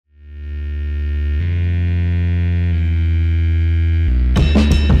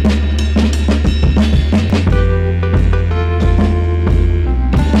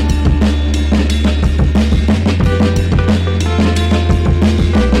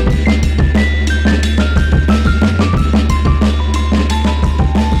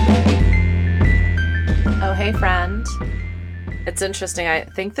It's interesting. I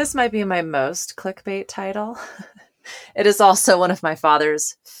think this might be my most clickbait title. It is also one of my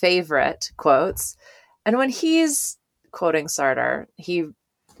father's favorite quotes. And when he's quoting Sartre, he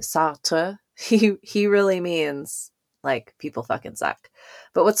really means like people fucking suck.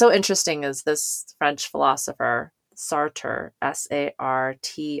 But what's so interesting is this French philosopher, Sartre,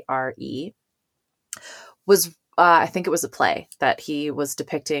 Sartre, was I think it was a play that he was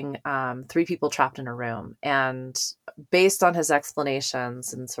depicting three people trapped in a room. And based on his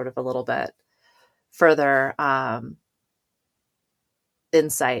explanations and sort of a little bit further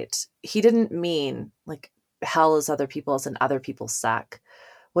insight, he didn't mean like hell is other people's and other people suck.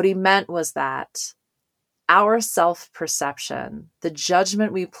 What he meant was that our self-perception, the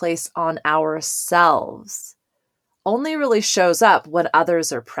judgment we place on ourselves, only really shows up when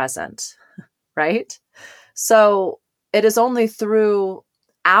others are present, right? So it is only through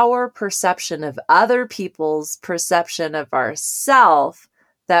our perception of other people's perception of ourselves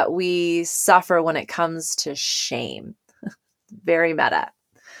that we suffer when it comes to shame. Very meta.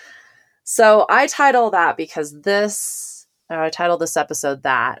 So I titled this episode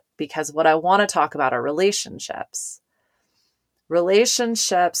that because what I want to talk about are relationships.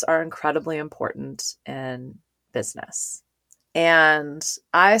 Relationships are incredibly important in business. And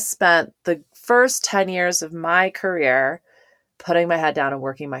I spent the first 10 years of my career putting my head down and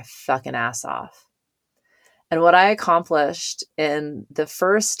working my fucking ass off. And what I accomplished in the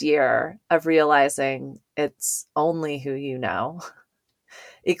first year of realizing it's only who you know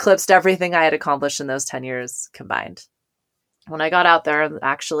eclipsed everything I had accomplished in those 10 years combined. When I got out there and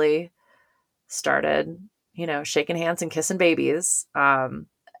actually started, shaking hands and kissing babies,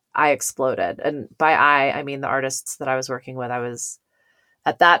 I exploded. And by I mean the artists that I was working with. I was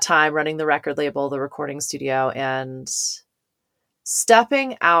at that time running the record label, the recording studio, and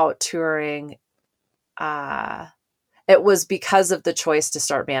stepping out touring. It was because of the choice to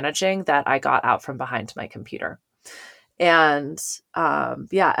start managing that I got out from behind my computer. And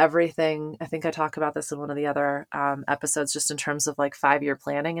everything, I think I talk about this in one of the other episodes, just in terms of like 5-year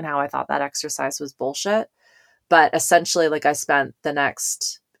planning and how I thought that exercise was bullshit. But essentially, like I spent the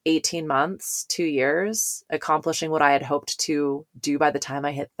next 18 months, 2 years, accomplishing what I had hoped to do by the time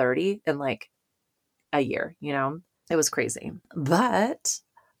I hit 30 in like a year, It was crazy. But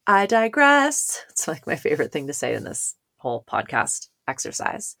I digress. It's like my favorite thing to say in this whole podcast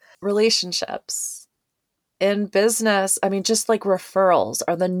exercise. Relationships. In business, I mean, just like referrals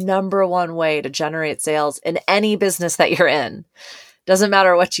are the number one way to generate sales in any business that you're in. Doesn't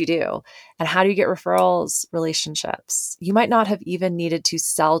matter what you do. And how do you get referrals? Relationships. You might not have even needed to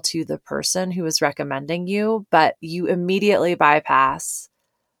sell to the person who is recommending you, but you immediately bypass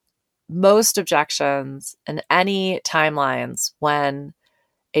most objections and any timelines when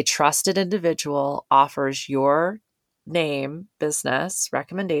a trusted individual offers your name, business,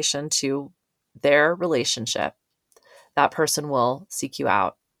 recommendation to their relationship. That person will seek you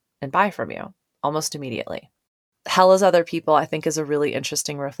out and buy from you almost immediately. Hell is other people, I think, is a really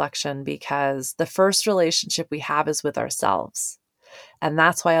interesting reflection because the first relationship we have is with ourselves. And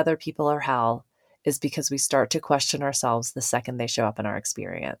that's why other people are hell, is because we start to question ourselves the second they show up in our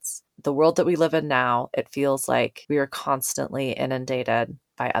experience. The world that we live in now, it feels like we are constantly inundated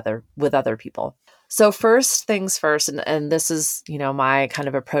with other people. So first things first, and this is, my kind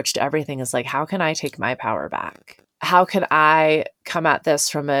of approach to everything is like, how can I take my power back? How can I come at this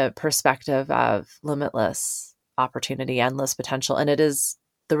from a perspective of limitless opportunity, endless potential? And it is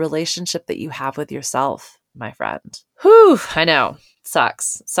the relationship that you have with yourself, my friend. Whew, I know.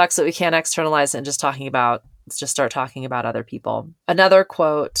 Sucks that we can't externalize it and let's just start talking about other people. Another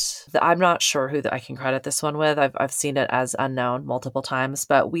quote that I'm not sure who I can credit this one with. I've seen it as unknown multiple times,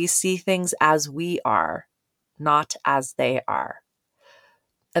 but we see things as we are, not as they are.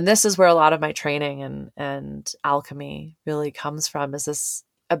 And this is where a lot of my training and alchemy really comes from, is this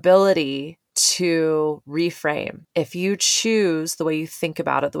ability to reframe. If you choose the way you think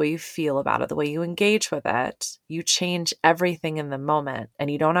about it, the way you feel about it, the way you engage with it, you change everything in the moment,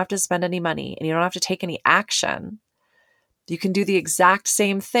 and you don't have to spend any money and you don't have to take any action. You can do the exact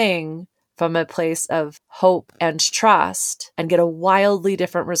same thing from a place of hope and trust and get a wildly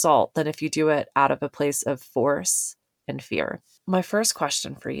different result than if you do it out of a place of force and fear. My first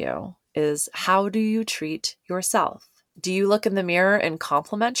question for you is, how do you treat yourself? Do you look in the mirror and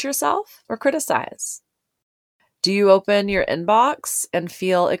compliment yourself or criticize? Do you open your inbox and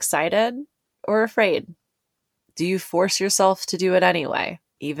feel excited or afraid? Do you force yourself to do it anyway,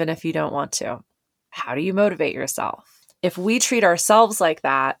 even if you don't want to? How do you motivate yourself? If we treat ourselves like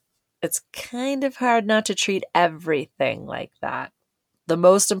that, it's kind of hard not to treat everything like that. The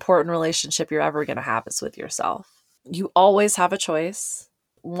most important relationship you're ever going to have is with yourself. You always have a choice.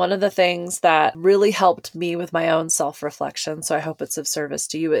 One of the things that really helped me with my own self-reflection, so I hope it's of service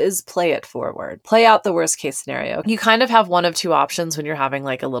to you, is play it forward. Play out the worst case scenario. You kind of have one of two options when you're having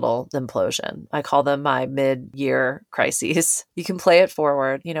like a little implosion. I call them my mid-year crises. You can play it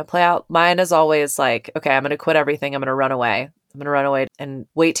forward, play out. Mine is always like, okay, I'm going to quit everything. I'm going to run away. I'm going to run away and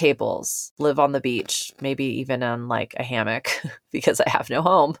wait tables, live on the beach, maybe even on like a hammock because I have no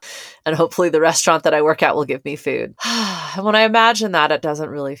home. And hopefully the restaurant that I work at will give me food. And when I imagine that, it doesn't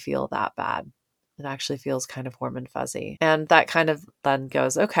really feel that bad. It actually feels kind of warm and fuzzy. And that kind of then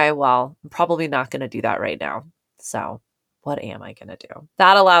goes, okay, well, I'm probably not going to do that right now. So what am I going to do?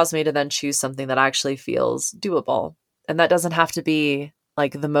 That allows me to then choose something that actually feels doable. And that doesn't have to be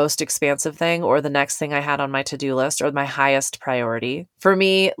like the most expansive thing or the next thing I had on my to-do list or my highest priority. For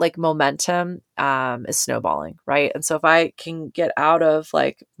me, like momentum is snowballing, right? And so if I can get out of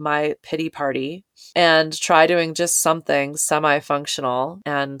like my pity party and try doing just something semi-functional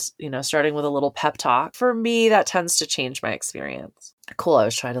and, starting with a little pep talk, for me, that tends to change my experience. Cool. I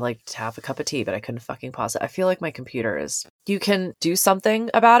was trying to like have a cup of tea, but I couldn't fucking pause it. I feel like my computer is, you can do something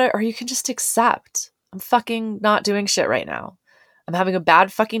about it or you can just accept I'm fucking not doing shit right now. I'm having a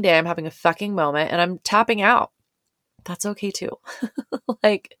bad fucking day. I'm having a fucking moment and I'm tapping out. That's okay too.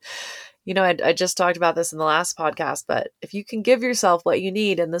 Like, I just talked about this in the last podcast, but if you can give yourself what you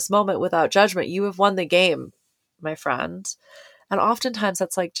need in this moment without judgment, you have won the game, my friend. And oftentimes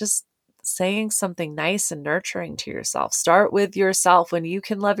that's like just saying something nice and nurturing to yourself. Start with yourself. When you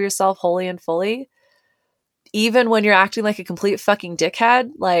can love yourself wholly and fully, even when you're acting like a complete fucking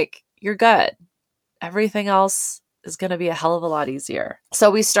dickhead, like you're good. Everything else is going to be a hell of a lot easier.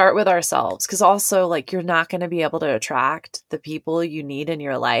 So we start with ourselves because also like you're not going to be able to attract the people you need in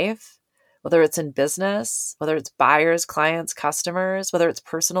your life, whether it's in business, whether it's buyers, clients, customers, whether it's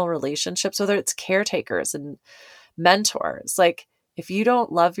personal relationships, whether it's caretakers and mentors. Like if you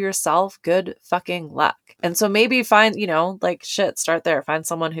don't love yourself, good fucking luck. And so maybe find, like shit, start there. Find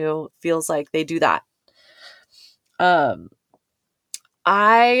someone who feels like they do that.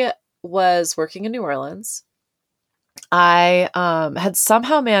 I was working in New Orleans. I had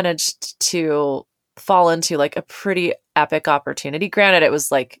somehow managed to fall into like a pretty epic opportunity. Granted, it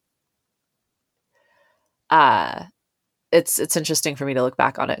was like, it's interesting for me to look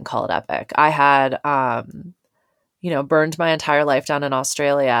back on it and call it epic. I had, burned my entire life down in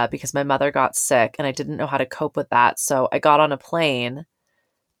Australia because my mother got sick and I didn't know how to cope with that. So I got on a plane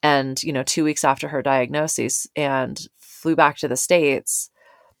and, 2 weeks after her diagnosis and flew back to the States.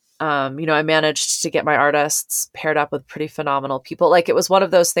 I managed to get my artists paired up with pretty phenomenal people. Like it was one of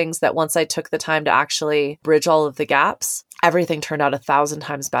those things that once I took the time to actually bridge all of the gaps, everything turned out 1,000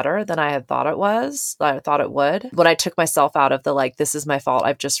 times better than I had thought it would. When I took myself out of the, like, this is my fault,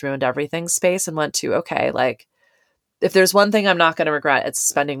 I've just ruined everything space and went to, okay, like if there's one thing I'm not going to regret, it's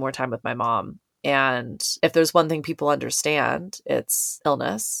spending more time with my mom. And if there's one thing people understand, it's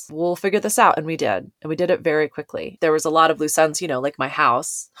illness. We'll figure this out. And we did. And we did it very quickly. There was a lot of loose ends, like my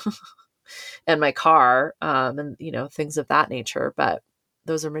house and my car, and, things of that nature. But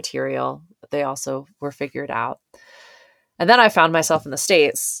those are material. They also were figured out. And then I found myself in the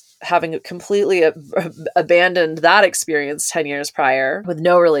States having completely abandoned that experience 10 years prior with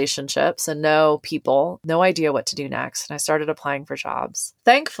no relationships and no people, no idea what to do next. And I started applying for jobs.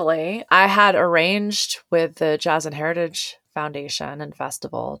 Thankfully, I had arranged with the Jazz and Heritage Foundation and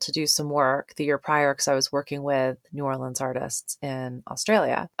Festival to do some work the year prior because I was working with New Orleans artists in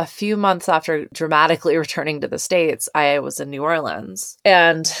Australia. A few months after dramatically returning to the States, I was in New Orleans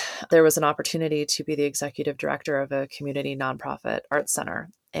and there was an opportunity to be the executive director of a community nonprofit arts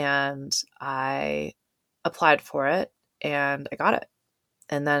center. And I applied for it and I got it.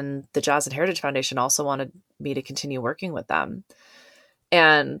 And then the Jazz and Heritage Foundation also wanted me to continue working with them.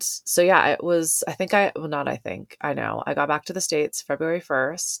 And so, yeah, it was, I know. I got back to the States February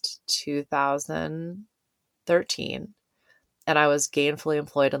 1st, 2013. And I was gainfully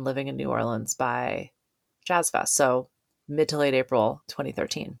employed and living in New Orleans by Jazz Fest. So mid to late April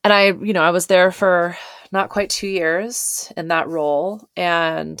 2013. And I was there for not quite 2 years in that role.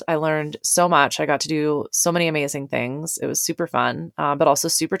 And I learned so much. I got to do so many amazing things. It was super fun, but also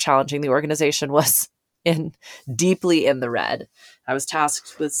super challenging. The organization was deeply in the red. I was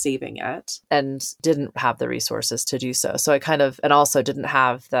tasked with saving it and didn't have the resources to do so. So I kind of, and also didn't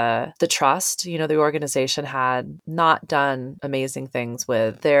have the trust. The organization had not done amazing things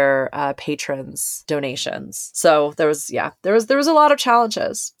with their patrons' donations. So there was a lot of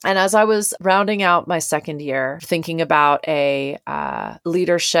challenges. And as I was rounding out my second year, thinking about a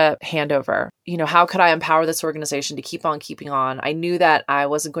leadership handover, how could I empower this organization to keep on keeping on? I knew that I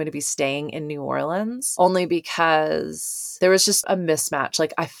wasn't going to be staying in New Orleans only because there was just a mismatch.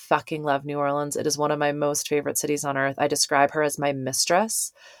 Like, I fucking love New Orleans. It is one of my most favorite cities on earth. I describe her as my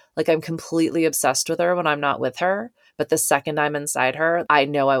mistress. Like, I'm completely obsessed with her when I'm not with her. But the second I'm inside her, I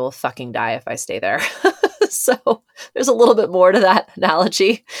know I will fucking die if I stay there. So there's a little bit more to that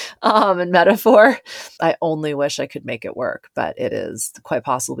analogy and metaphor. I only wish I could make it work, but it is quite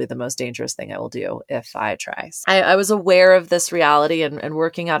possibly the most dangerous thing I will do if I try. I was aware of this reality and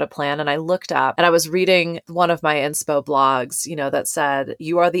working out a plan. And I looked up and I was reading one of my inspo blogs, that said,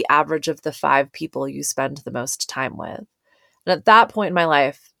 you are the average of the 5 people you spend the most time with. And at that point in my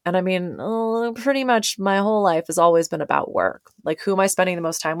life, and I mean, pretty much my whole life has always been about work. Like, who am I spending the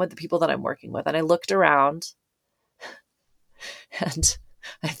most time with? The people that I'm working with. And I looked around and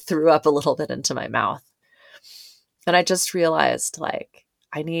I threw up a little bit into my mouth. And I just realized, like,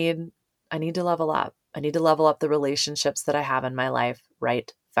 I need to level up. I need to level up the relationships that I have in my life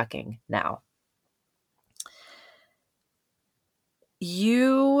right fucking now.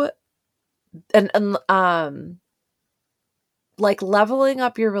 Like, leveling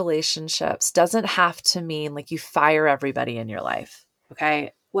up your relationships doesn't have to mean like you fire everybody in your life.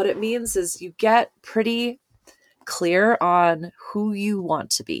 Okay. What it means is you get pretty clear on who you want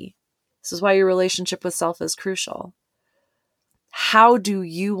to be. This is why your relationship with self is crucial. How do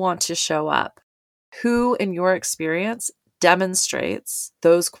you want to show up? Who in your experience demonstrates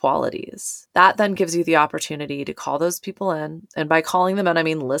those qualities? That then gives you the opportunity to call those people in. And by calling them in, I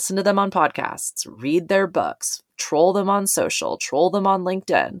mean, listen to them on podcasts, read their books, troll them on social, troll them on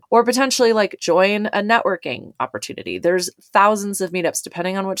LinkedIn, or potentially like join a networking opportunity. There's thousands of meetups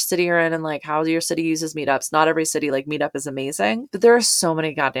depending on which city you're in and like how your city uses meetups. Not every city, like Meetup is amazing, but there are so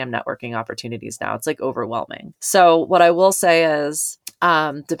many goddamn networking opportunities now. It's like overwhelming. So what I will say is,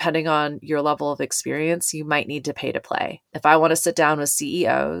 depending on your level of experience, you might need to pay to play. If I want to sit down with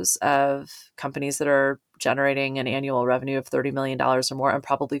CEOs of companies that are generating an annual revenue of $30 million or more, I'm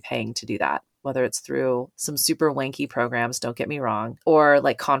probably paying to do that, whether it's through some super wanky programs, don't get me wrong, or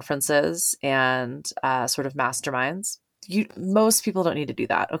like conferences and sort of masterminds. Most people don't need to do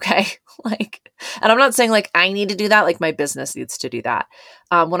that. Okay. And I'm not saying like I need to do that. Like, my business needs to do that.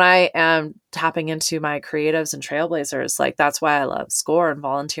 When I am tapping into my creatives and trailblazers, like, that's why I love SCORE and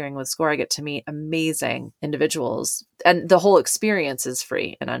volunteering with SCORE. I get to meet amazing individuals and the whole experience is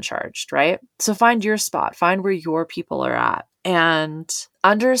free and uncharged, right? So find your spot, find where your people are at, and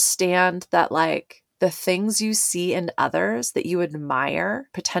understand that like the things you see in others that you admire,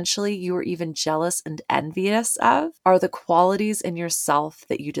 potentially you are even jealous and envious of, are the qualities in yourself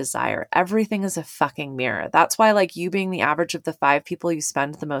that you desire. Everything is a fucking mirror. That's why, like, you being the average of the 5 people you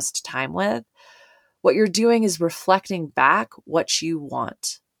spend the most time with, what you're doing is reflecting back what you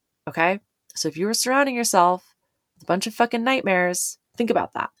want. Okay? So if you were surrounding yourself with a bunch of fucking nightmares, think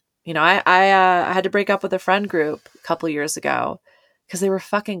about that. I had to break up with a friend group a couple years ago because they were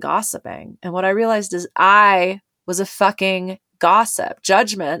fucking gossiping. And what I realized is I was a fucking gossip.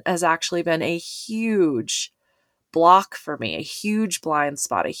 Judgment has actually been a huge block for me, a huge blind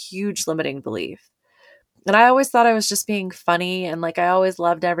spot, a huge limiting belief. And I always thought I was just being funny and like I always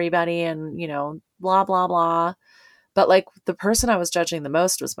loved everybody and, blah, blah, blah. But like the person I was judging the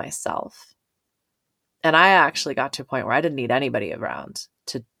most was myself. And I actually got to a point where I didn't need anybody around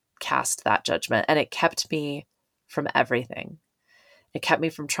to cast that judgment. And it kept me from everything. It kept me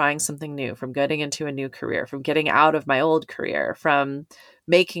from trying something new, from getting into a new career, from getting out of my old career, from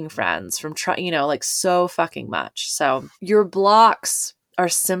making friends, from trying, like so fucking much. So your blocks are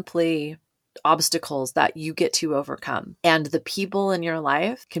simply obstacles that you get to overcome. And the people in your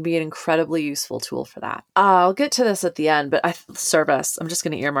life can be an incredibly useful tool for that. I'll get to this at the end, but service, I'm just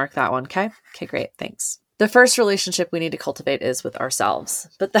going to earmark that one. Okay. Okay, great. Thanks. The first relationship we need to cultivate is with ourselves.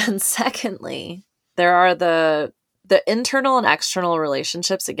 But then secondly, there are the internal and external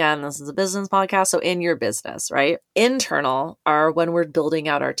relationships. Again, this is a business podcast. So in your business, right? Internal are when we're building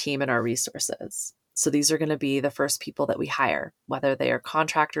out our team and our resources. So these are going to be the first people that we hire, whether they are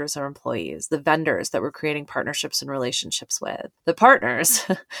contractors or employees, the vendors that we're creating partnerships and relationships with, the partners,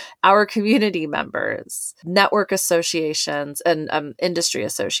 our community members, network associations, and industry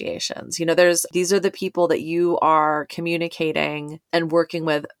associations. These are the people that you are communicating and working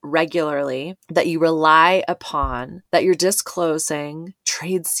with regularly, that you rely upon, that you're disclosing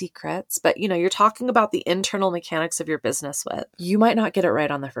trade secrets, but you're talking about the internal mechanics of your business with. You might not get it right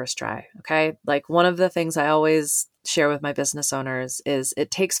on the first try. Okay. Like, one of the things I always share with my business owners is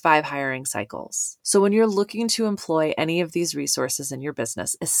it takes 5 hiring cycles. So when you're looking to employ any of these resources in your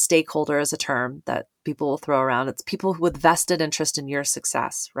business, a stakeholder is a term that people will throw around. It's people with vested interest in your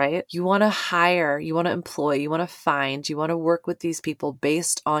success, right? You want to hire, you want to employ, you want to find, you want to work with these people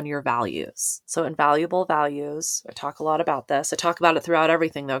based on your values. So invaluable values, I talk a lot about this. I talk about it throughout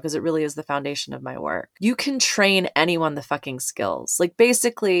everything though, because it really is the foundation of my work. You can train anyone the fucking skills. Like,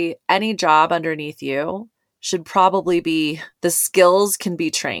 basically any job underneath you should probably be, the skills can be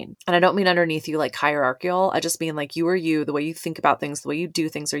trained. And I don't mean underneath you like hierarchical. I just mean like you are you, the way you think about things, the way you do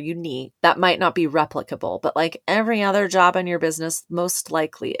things are unique. That might not be replicable, but like every other job in your business most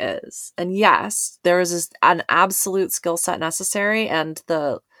likely is. And yes, there is an absolute skill set necessary. And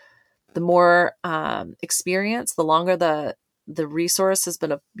the more experience, the longer the resource has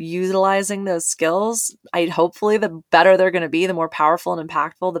been utilizing those skills, hopefully the better they're going to be, the more powerful and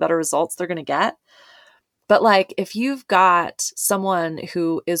impactful, the better results they're going to get. But like, if you've got someone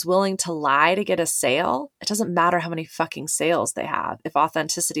who is willing to lie to get a sale, it doesn't matter how many fucking sales they have if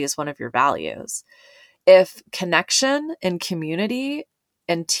authenticity is one of your values. If connection and community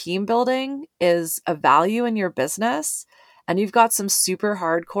and team building is a value in your business, and you've got some super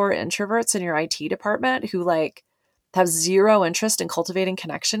hardcore introverts in your IT department who like have zero interest in cultivating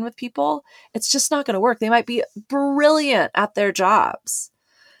connection with people, it's just not going to work. They might be brilliant at their jobs.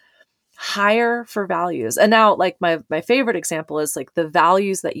 Hire for values. And now, like, my favorite example is like the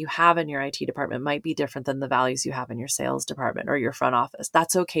values that you have in your IT department might be different than the values you have in your sales department or your front office.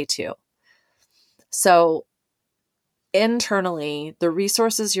 That's okay too. So internally, the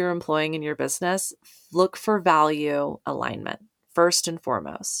resources you're employing in your business, look for value alignment first and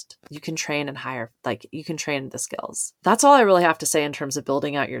foremost. You can train and hire, like you can train the skills. That's all I really have to say in terms of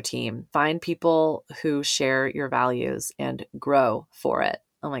building out your team. Find people who share your values and grow for it.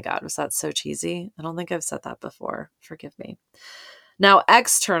 Oh my God, was that so cheesy? I don't think I've said that before. Forgive me. Now,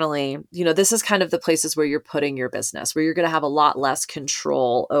 externally, this is kind of the places where you're putting your business, where you're going to have a lot less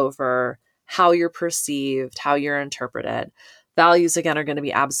control over how you're perceived, how you're interpreted. Values, again, are going to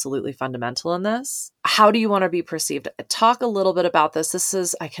be absolutely fundamental in this. How do you want to be perceived? Talk a little bit about this. This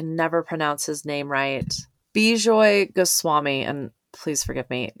is, I can never pronounce his name right. Bijoy Goswami, and please forgive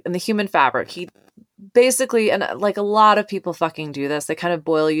me, in The Human Fabric, he basically, and like a lot of people fucking do this, they kind of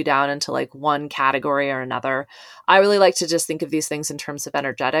boil you down into like one category or another. I really like to just think of these things in terms of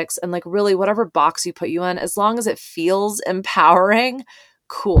energetics, and like really whatever box you put you in, as long as it feels empowering,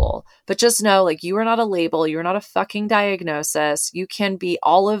 cool. But just know, like, you are not a label. You're not a fucking diagnosis. You can be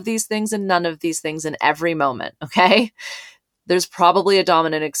all of these things and none of these things in every moment. Okay. There's probably a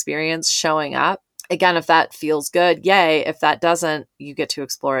dominant experience showing up. Again, if that feels good, yay. If that doesn't, you get to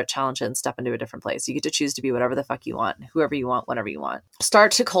explore it, challenge it, and step into a different place. You get to choose to be whatever the fuck you want, whoever you want, whatever you want.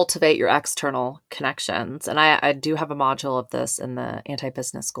 Start to cultivate your external connections. And I do have a module of this in the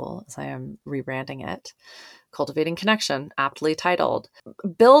Anti-Business School, as I am rebranding it. Cultivating Connection, aptly titled.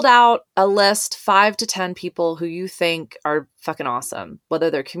 Build out a list, 5 to 10 people who you think are fucking awesome, whether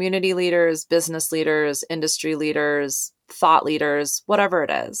they're community leaders, business leaders, industry leaders, thought leaders, whatever it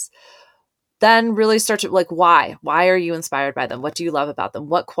is. Then really start to like, why? Why are you inspired by them? What do you love about them?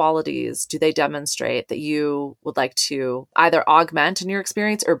 What qualities do they demonstrate that you would like to either augment in your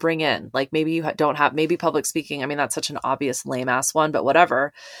experience or bring in? Like, maybe you don't have, maybe public speaking. I mean, that's such an obvious lame ass one, but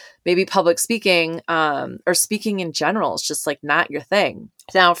whatever. Maybe public speaking or speaking in general is just like not your thing.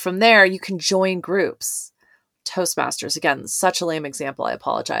 Now, from there, you can join groups. Toastmasters, again, such a lame example. I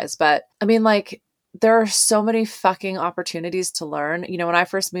apologize. But I mean, like, there are so many fucking opportunities to learn. When I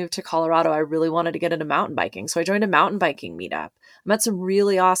first moved to Colorado, I really wanted to get into mountain biking. So I joined a mountain biking meetup. I met some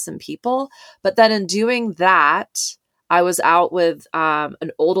really awesome people. But then in doing that, I was out with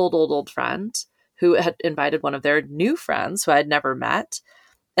an old friend who had invited one of their new friends who I had never met.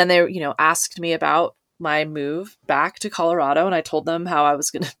 And they, asked me about my move back to Colorado. And I told them how I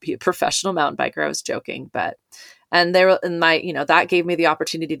was going to be a professional mountain biker. I was joking, and they were in my, that gave me the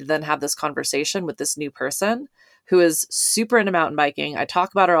opportunity to then have this conversation with this new person who is super into mountain biking. I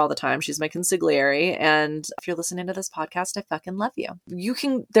talk about her all the time. She's my consigliere. And if you're listening to this podcast, I fucking love you.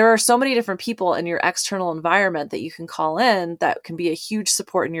 There are so many different people in your external environment that you can call in that can be a huge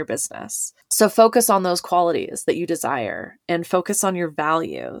support in your business. So focus on those qualities that you desire and focus on your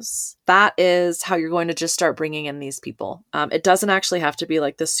values. That is how you're going to just start bringing in these people. It doesn't actually have to be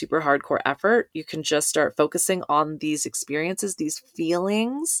like this super hardcore effort. You can just start focusing on these experiences, these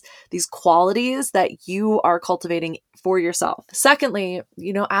feelings, these qualities that you are cultivating for yourself. Secondly,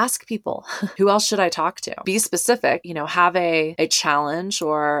 ask people, who else should I talk to? Be specific, have a challenge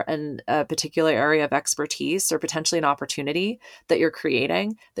or a particular area of expertise or potentially an opportunity that you're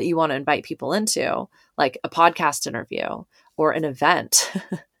creating that you want to invite people into, like a podcast interview or an event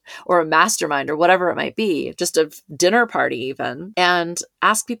or a mastermind or whatever it might be, just a dinner party even, and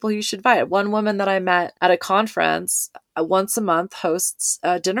ask people you should invite. One woman that I met at a conference once a month hosts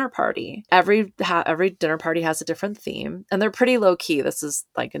a dinner party. Every dinner party has a different theme, and they're pretty low key. This is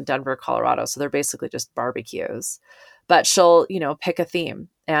like in Denver, Colorado, so they're basically just barbecues. But she'll, pick a theme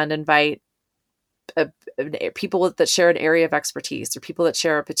and invite people that share an area of expertise or people that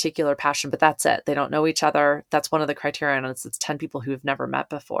share a particular passion, but that's it. They don't know each other. That's one of the criteria. And it's 10 people who have never met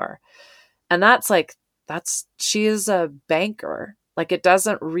before. And she is a banker. Like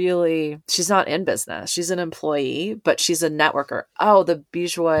she's not in business. She's an employee, but she's a networker. Oh, the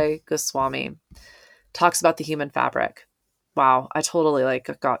Bijoy Goswami talks about the human fabric. Wow, I totally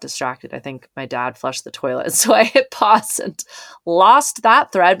got distracted. I think my dad flushed the toilet. So I hit pause and lost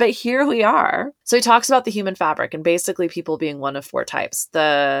that thread, but here we are. So he talks about the human fabric and basically people being one of 4 types: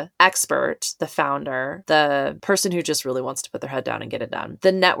 the expert, the founder, the person who just really wants to put their head down and get it done,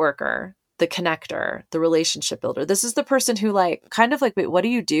 the networker, the connector, the relationship builder. This is the person who wait, what do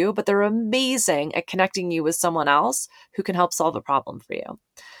you do? But they're amazing at connecting you with someone else who can help solve a problem for you.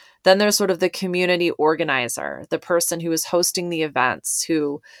 Then there's sort of the community organizer, the person who is hosting the events,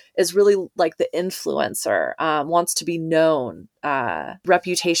 who is really like the influencer, wants to be known.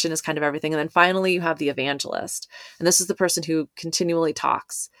 Reputation is kind of everything. And then finally, you have the evangelist. And this is the person who continually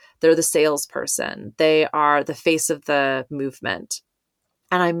talks. They're the salesperson. They are the face of the movement.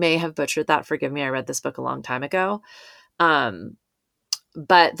 And I may have butchered that. Forgive me. I read this book a long time ago.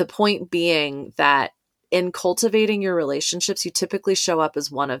 But the point being that in cultivating your relationships, you typically show up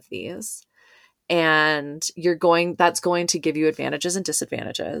as one of these, and that's going to give you advantages and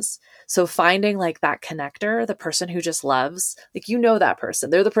disadvantages. So finding that connector, the person who just loves, that person,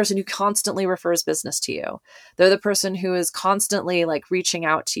 they're the person who constantly refers business to you. They're the person who is constantly reaching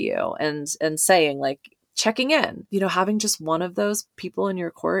out to you and saying checking in, having just one of those people in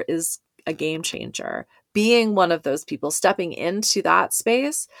your court is a game changer. Being one of those people, stepping into that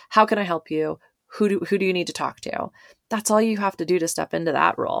space. How can I help you? Who do you need to talk to? That's all you have to do to step into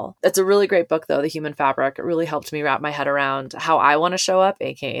that role. It's a really great book, though, The Human Fabric. It really helped me wrap my head around how I want to show up,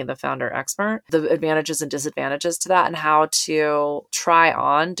 aka the founder expert, the advantages and disadvantages to that, and how to try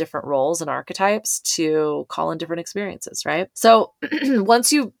on different roles and archetypes to call in different experiences, right? So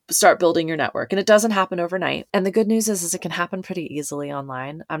once you start building your network, and it doesn't happen overnight, and the good news is it can happen pretty easily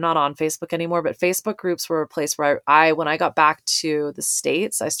online. I'm not on Facebook anymore, but Facebook groups were a place where when I got back to the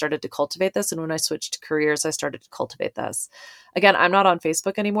States, I started to cultivate this. And when I switched careers, I started to cultivate this. Again, I'm not on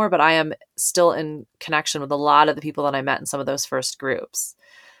Facebook anymore, but I am still in connection with a lot of the people that I met in some of those first groups.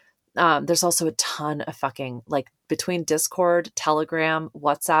 There's also a ton of between Discord, Telegram,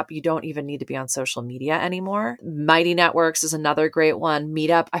 WhatsApp, you don't even need to be on social media anymore. Mighty Networks is another great one.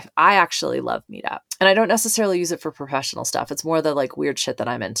 Meetup. I actually love Meetup. And I don't necessarily use it for professional stuff. It's more the weird shit that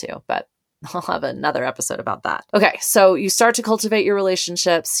I'm into, but I'll have another episode about that. Okay, so you start to cultivate your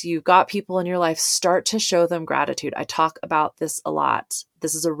relationships. You've got people in your life. Start to show them gratitude. I talk about this a lot.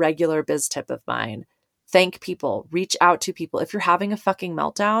 This is a regular biz tip of mine. Thank people. Reach out to people. If you're having a fucking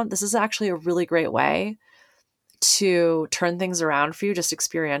meltdown, this is actually a really great way to turn things around for you just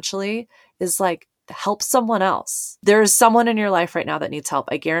experientially, is help someone else. There's someone in your life right now that needs help.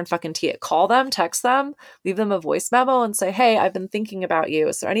 I guarantee it. Call them, text them, leave them a voice memo and say, hey, I've been thinking about you.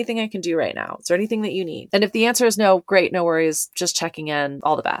 Is there anything I can do right now? Is there anything that you need? And if the answer is no, great, no worries, just checking in,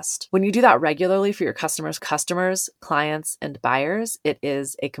 all the best. When you do that regularly for your customers, clients, and buyers, it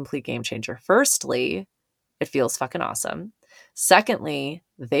is a complete game changer. Firstly, it feels fucking awesome. Secondly,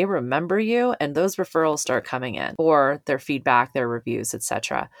 they remember you and those referrals start coming in, or their feedback, their reviews,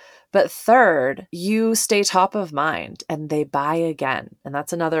 etc. But third, you stay top of mind and they buy again. And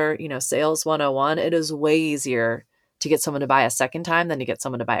that's another, sales 101. It is way easier to get someone to buy a second time than to get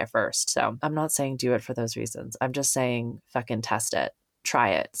someone to buy a first. So I'm not saying do it for those reasons. I'm just saying fucking test it.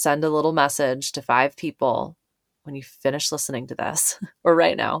 Try it. Send a little message to 5 people when you finish listening to this or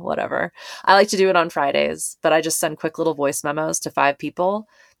right now, whatever. I like to do it on Fridays, but I just send quick little voice memos to 5 people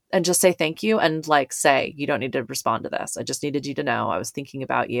and just say thank you and like say, you don't need to respond to this. I just needed you to know I was thinking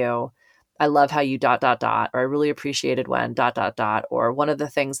about you. I love how you ... or I really appreciated when ... or one of the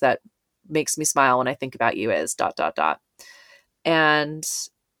things that makes me smile when I think about you is ... And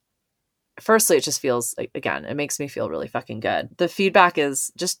firstly, it just feels like, again, it makes me feel really fucking good. The feedback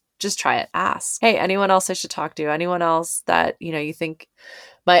is just try it. Ask, hey, anyone else I should talk to? Anyone else that, you think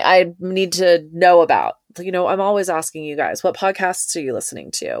I need to know about? I'm always asking you guys, what podcasts are you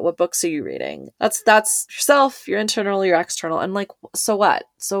listening to? What books are you reading? That's yourself, your internal, your external. And like, so what?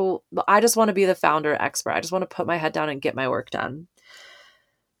 So I just want to be the founder expert. I just want to put my head down and get my work done.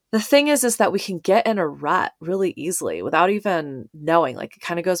 The thing is that we can get in a rut really easily without even knowing. Like, it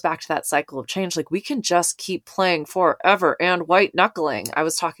kind of goes back to that cycle of change. Like, we can just keep playing forever and white knuckling. I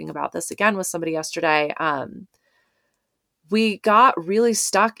was talking about this again with somebody yesterday. We got really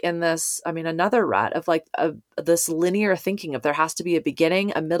stuck in this, another rut of like this linear thinking of there has to be a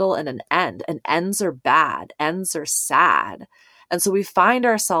beginning, a middle, and an end. And ends are bad. Ends are sad. And so we find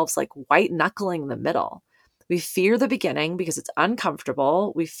ourselves like white knuckling the middle. We fear the beginning because it's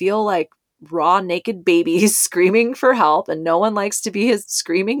uncomfortable. We feel like raw, naked babies screaming for help, and no one likes to be his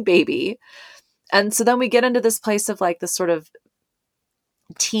screaming baby. And so then we get into this place of like this sort of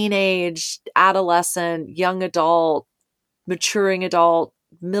teenage, adolescent, young adult, maturing adult,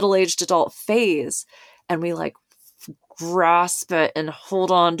 middle-aged adult phase. And we like grasp it and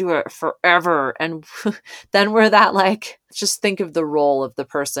hold on to it forever. And then we're that like, just think of the role of the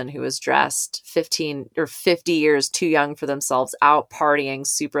person who is dressed 15 or 50 years too young for themselves, out partying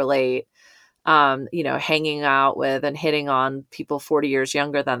super late, hanging out with and hitting on people 40 years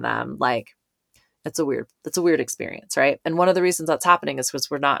younger than them. Like, that's a weird experience, right? And one of the reasons that's happening is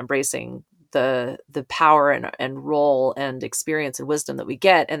because we're not embracing the power and role and experience and wisdom that we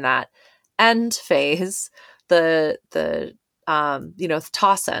get in that end phase, the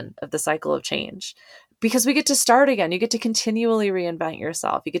toss-in of the cycle of change. Because we get to start again. You get to continually reinvent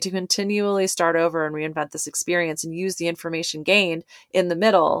yourself. You get to continually start over and reinvent this experience and use the information gained in the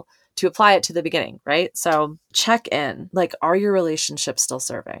middle to apply it to the beginning, right? So check in. Like, are your relationships still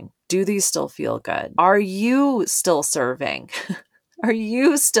serving? Do these still feel good? Are you still serving? Are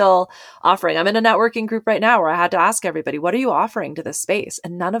you still offering? I'm in a networking group right now where I had to ask everybody, what are you offering to this space?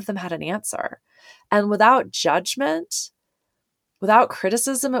 And none of them had an answer. And without judgment, without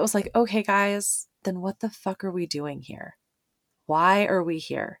criticism, it was like, okay, guys, then what the fuck are we doing here? Why are we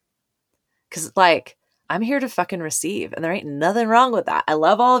here? Because like, I'm here to fucking receive, and there ain't nothing wrong with that. I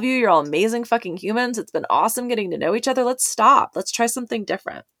love all of you. You're all amazing fucking humans. It's been awesome getting to know each other. Let's stop. Let's try something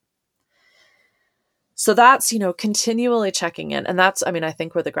different. So that's, continually checking in. And that's, I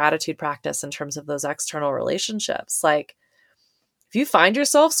think we're the gratitude practice in terms of those external relationships. Like, if you find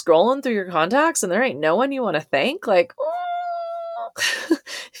yourself scrolling through your contacts and there ain't no one you want to thank, like,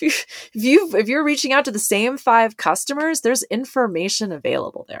 if you're reaching out to the same 5 customers, there's information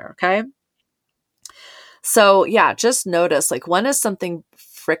available there. Okay. So yeah, just notice, like, when is something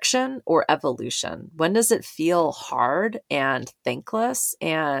friction or evolution? When does it feel hard and thankless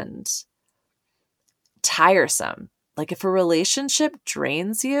and tiresome? Like, if a relationship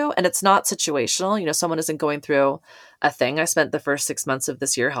drains you and it's not situational, someone isn't going through a thing. I spent the first 6 months of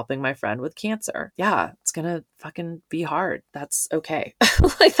this year helping my friend with cancer. Yeah, it's going to fucking be hard. That's okay.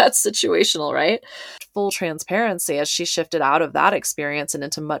 Like, that's situational, right? Full transparency, as she shifted out of that experience and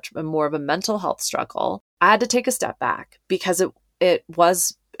into much more of a mental health struggle, I had to take a step back because it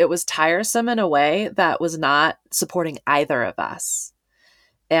was tiresome in a way that was not supporting either of us.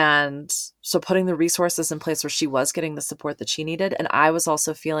 And so putting the resources in place where she was getting the support that she needed, and I was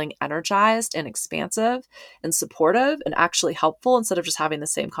also feeling energized and expansive and supportive and actually helpful instead of just having the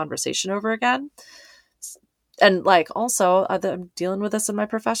same conversation over again. And like, also, I'm dealing with this in my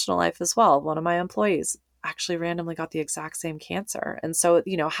professional life as well. One of my employees actually randomly got the exact same cancer. And so,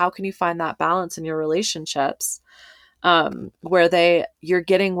 how can you find that balance in your relationships where you're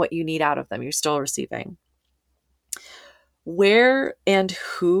getting what you need out of them, you're still receiving? Where and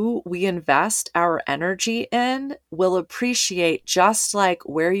who we invest our energy in will appreciate, just like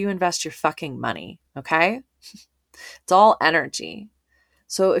where you invest your fucking money. Okay. It's all energy.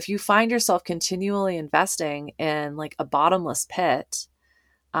 So if you find yourself continually investing in like a bottomless pit,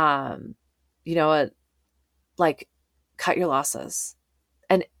 like, cut your losses.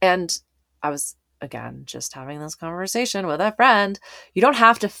 And I was, again, just having this conversation with a friend. You don't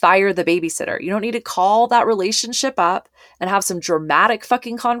have to fire the babysitter. You don't need to call that relationship up and have some dramatic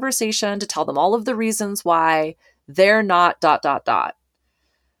fucking conversation to tell them all of the reasons why they're not ...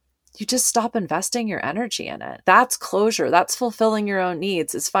 you just stop investing your energy in it. That's closure. That's fulfilling your own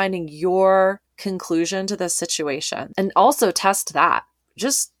needs, is finding your conclusion to this situation. And also test that.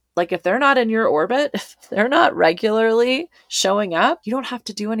 Just like if they're not in your orbit, if they're not regularly showing up, you don't have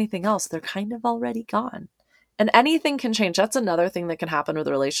to do anything else. They're kind of already gone. And anything can change. That's another thing that can happen with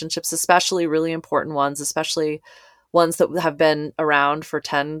relationships, especially really important ones, especially ones that have been around for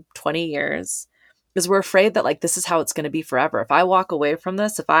 10, 20 years, is we're afraid that like, this is how it's going to be forever. If I walk away from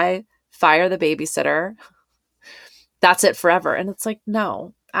this, if I fire the babysitter, that's it forever. And it's like,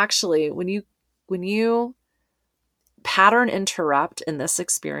 no, actually, when you pattern interrupt in this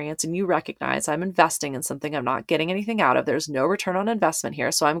experience and you recognize I'm investing in something I'm not getting anything out of, there's no return on investment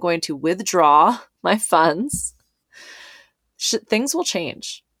here, so I'm going to withdraw my funds, things will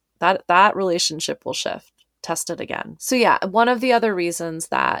change. That relationship will shift. Test it again. So yeah, one of the other reasons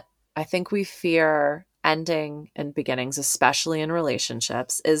that I think we fear ending and beginnings, especially in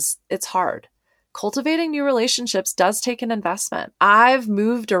relationships, is it's hard. Cultivating new relationships does take an investment. I've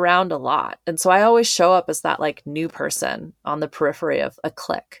moved around a lot. And so I always show up as that like new person on the periphery of a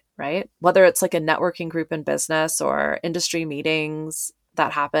clique, right? Whether it's like a networking group in business or industry meetings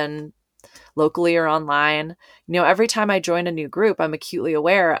that happen locally or online. Every time I join a new group, I'm acutely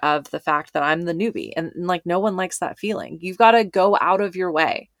aware of the fact that I'm the newbie. And like, no one likes that feeling. You've got to go out of your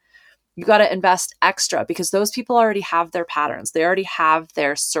way. You got to invest extra because those people already have their patterns. They already have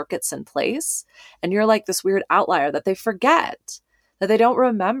their circuits in place. And you're like this weird outlier that they forget, that they don't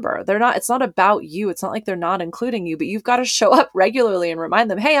remember. It's not about you. It's not like they're not including you, but you've got to show up regularly and remind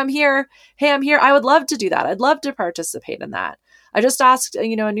them, hey, I'm here. Hey, I'm here. I would love to do that. I'd love to participate in that. I just asked, a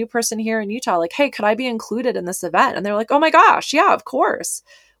new person here in Utah, like, hey, could I be included in this event? And they're like, oh my gosh, yeah, of course.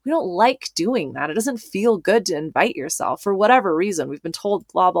 We don't like doing that. It doesn't feel good to invite yourself for whatever reason. We've been told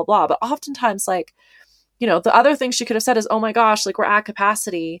blah, blah, blah. But oftentimes, like, the other thing she could have said is, oh my gosh, like we're at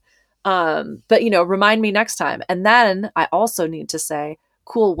capacity. But, remind me next time. And then I also need to say,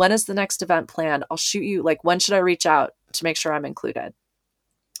 cool, when is the next event planned? I'll shoot you. Like, when should I reach out to make sure I'm included?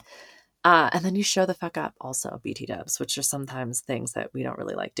 And then you show the fuck up also, BT dubs, which are sometimes things that we don't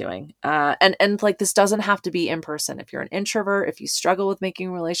really like doing. And like, this doesn't have to be in person. If you're an introvert, if you struggle with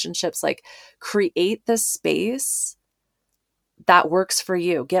making relationships, like create this space that works for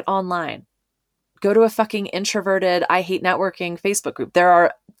you. Get online. Go to a fucking introverted, I hate networking Facebook group. There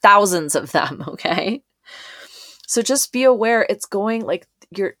are thousands of them. Okay. So just be aware it's going like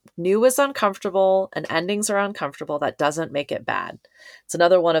your new is uncomfortable and endings are uncomfortable. That doesn't make it bad. It's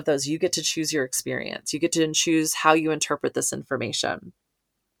another one of those, you get to choose your experience. You get to choose how you interpret this information.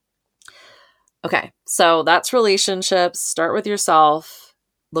 Okay. So that's relationships. Start with yourself.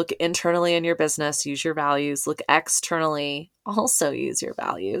 Look internally in your business, use your values. Look externally, also use your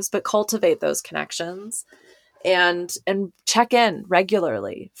values, but cultivate those connections and check in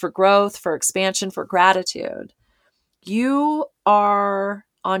regularly for growth, for expansion, for gratitude. You are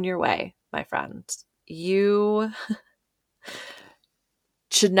on your way, my friend. You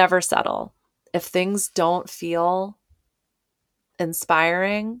should never settle. If things don't feel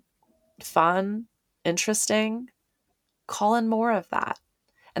inspiring, fun, interesting, call in more of that.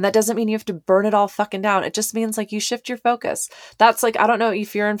 And that doesn't mean you have to burn it all fucking down. It just means like you shift your focus. That's like, I don't know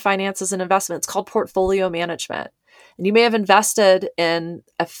if you're in finances and investment, it's called portfolio management. And you may have invested in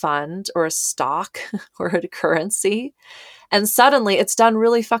a fund or a stock or a currency, and suddenly it's done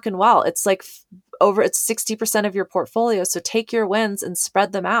really fucking well. It's like it's 60% of your portfolio. So take your wins and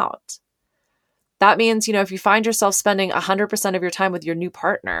spread them out. That means, if you find yourself spending 100% of your time with your new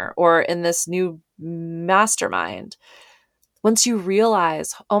partner or in this new mastermind, once you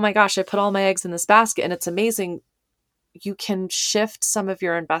realize, oh my gosh, I put all my eggs in this basket and it's amazing, you can shift some of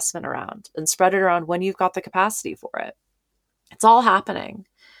your investment around and spread it around when you've got the capacity for it. It's all happening.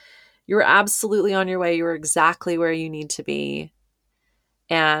 You're absolutely on your way. You're exactly where you need to be.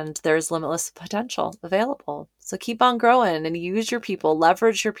 And there's limitless potential available. So keep on growing and use your people,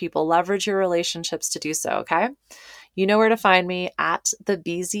 leverage your relationships to do so. Okay. You know where to find me at the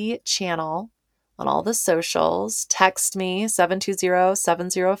BZ channel on all the socials. Text me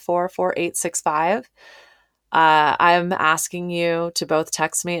 720-704-4865. I'm asking you to both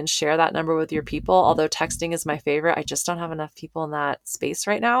text me and share that number with your people. Although texting is my favorite, I just don't have enough people in that space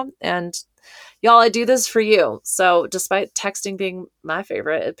right now. And y'all, I do this for you. So despite texting being my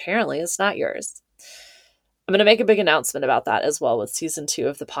favorite, apparently it's not yours. I'm going to make a big announcement about that as well with season 2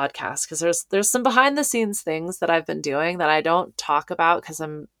 of the podcast, because there's some behind the scenes things that I've been doing that I don't talk about because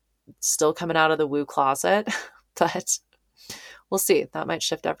I'm still coming out of the woo closet, but we'll see. That might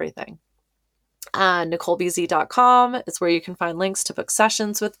shift everything. NicoleBZ.com is where you can find links to book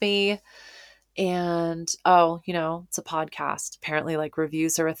sessions with me. And, oh, it's a podcast. Apparently, like,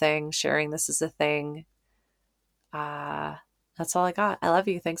 reviews are a thing. Sharing this is a thing. That's all I got. I love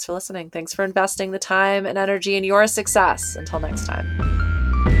you. Thanks for listening. Thanks for investing the time and energy in your success. Until next time.